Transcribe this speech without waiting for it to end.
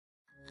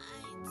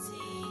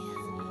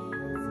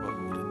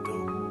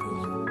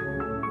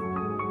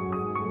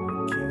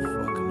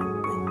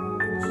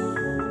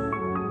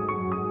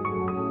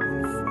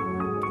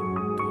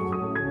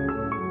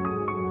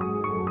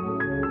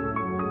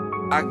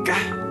I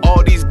got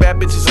all these bad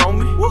bitches on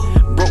me.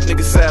 Broke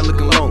niggas sad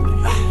looking lonely.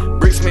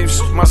 Bricks made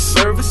my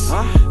service.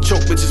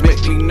 Choke bitches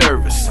make me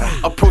nervous.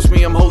 Approach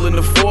me, I'm holding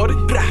the 40.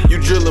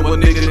 You drilling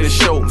one nigga that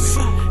show me.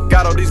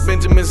 Got all these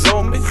Benjamins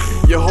on me.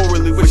 Your hoe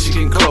really wish she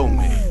can clone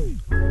me.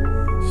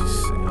 She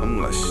say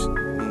I'm like shit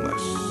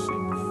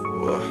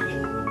before.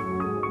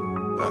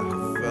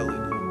 Rockefeller,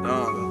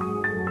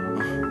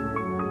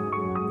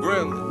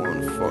 really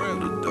wanna fuck with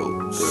the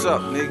dope. What's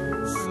up, nigga?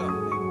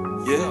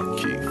 Yeah,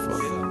 keep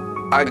fucking.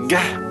 I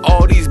got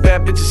all these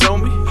bad bitches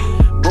on me.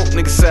 Broke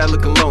niggas sad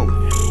looking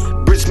lonely.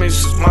 Bricks made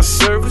my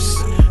service.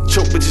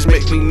 Choke bitches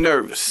make me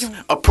nervous.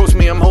 Approach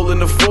me, I'm holding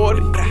the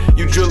 40.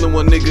 You drilling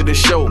one nigga to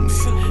show me.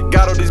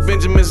 Got all these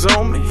Benjamins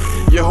on me.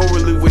 Your hoe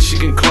really wish she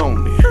can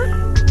clone me.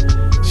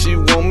 She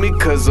want me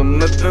cause I'm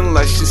nothing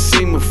like she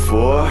seen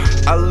before.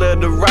 I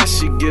let her ride,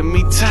 she give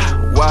me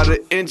time while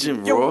the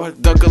engine roar.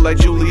 Dunk her like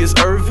Julius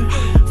Irving.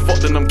 Fuck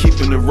then I'm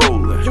keeping it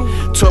rolling.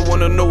 12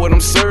 wanna know what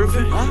I'm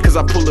serving, cause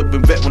I pull up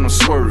and bet when I'm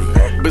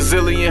swerving.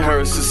 Brazilian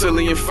her,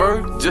 Sicilian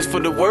fur. Just for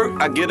the work,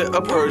 I get her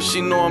a purse.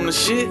 She know I'm the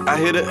shit, I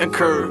hit her and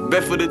curve.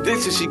 Bet for the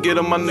ditch and she get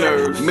on my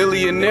nerves.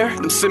 Millionaire,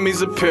 them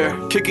semis a pair.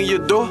 Kicking your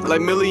door like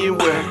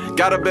millionware.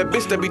 Got a bad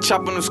bitch that be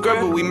chopping the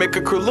scrub, but we make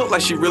her crew look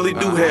like she really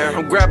do hair.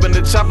 I'm grabbing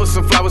the chopper,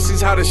 some flower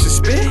seeds, how does she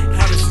spit?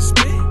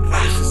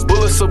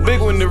 Bullets so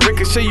big when the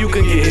ricochet you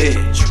can get hit.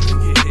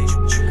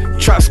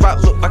 Trap spot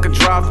look like a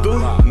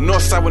drive-thru.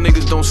 Northside where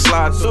niggas don't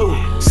slide through.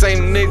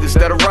 Same niggas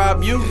that'll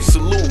rob you,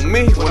 salute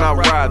me when I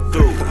ride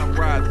through.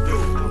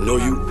 No,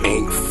 you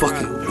ain't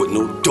fucking with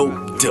no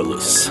dope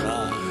dealers,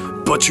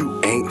 but you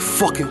ain't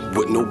fucking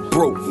with no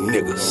broke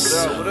niggas.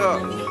 What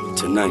up?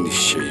 1090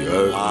 shit, you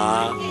heard?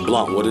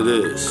 Blanco, what it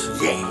is?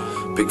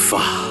 Yeah. Big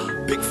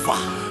five. Big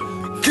five.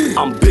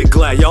 I'm big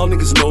glad y'all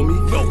niggas know me,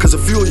 cause a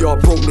few of y'all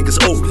broke niggas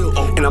owe me.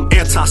 And I'm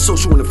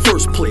antisocial in the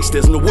first place.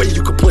 There's no way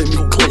you can play me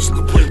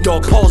closely.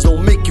 Dog paws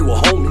don't make you a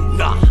homie.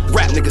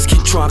 Rap niggas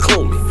keep trying to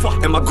clone me.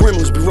 And my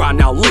gremlins be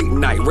riding out late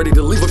night, ready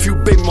to leave a few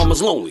baby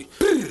mamas lonely.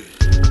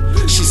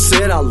 She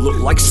said I look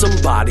like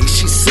somebody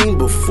she seen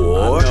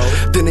before.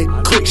 Then it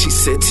clicked, she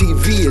said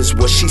TV is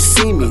what she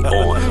seen me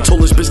on.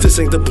 Told this bitch this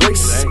ain't the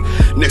place.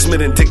 Next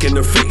minute dick in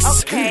her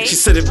face. She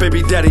said if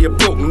baby daddy a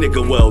broke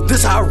nigga, well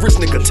this how a rich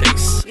nigga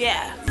tastes.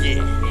 Yeah.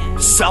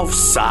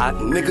 Southside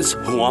niggas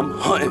who I'm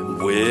hunting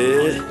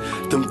with.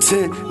 Them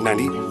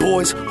 1090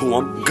 boys who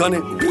I'm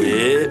gunning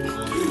with.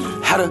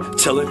 Had her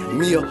telling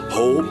me a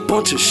whole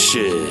bunch of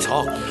shit.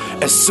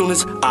 As soon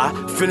as I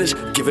finished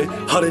giving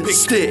her the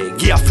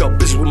stick, yeah, I felt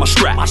busy with my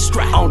strap. I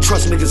don't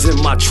trust niggas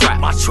in my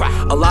trap.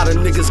 A lot of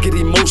niggas get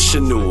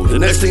emotional. The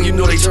next thing you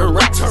know, they turn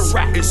rap.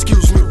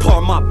 Excuse me,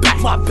 pardon my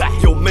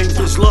back. Yo, main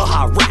bitch love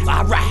how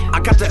I rap. I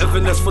got the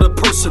evidence for the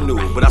personal,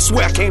 but I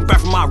swear I came back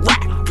from my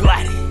rap.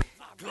 Glad.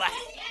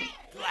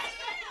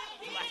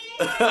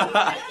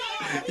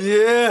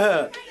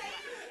 Yeah,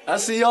 I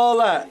see y'all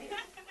that.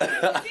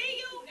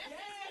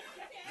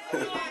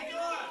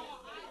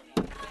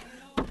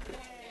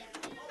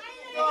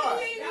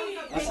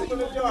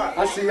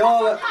 I see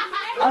all that.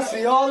 I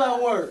see all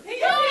that work. Turn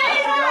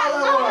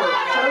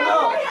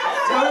up.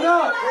 Turn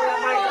up.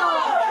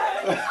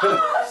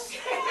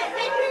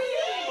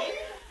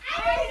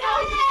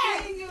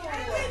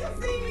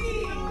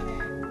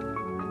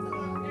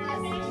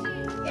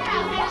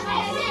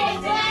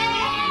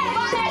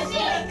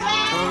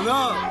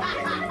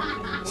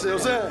 See what I'm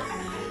saying?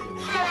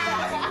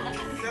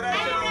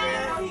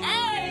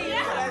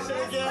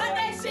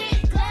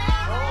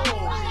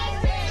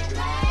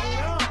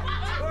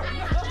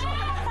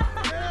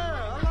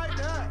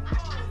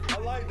 I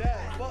like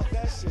that.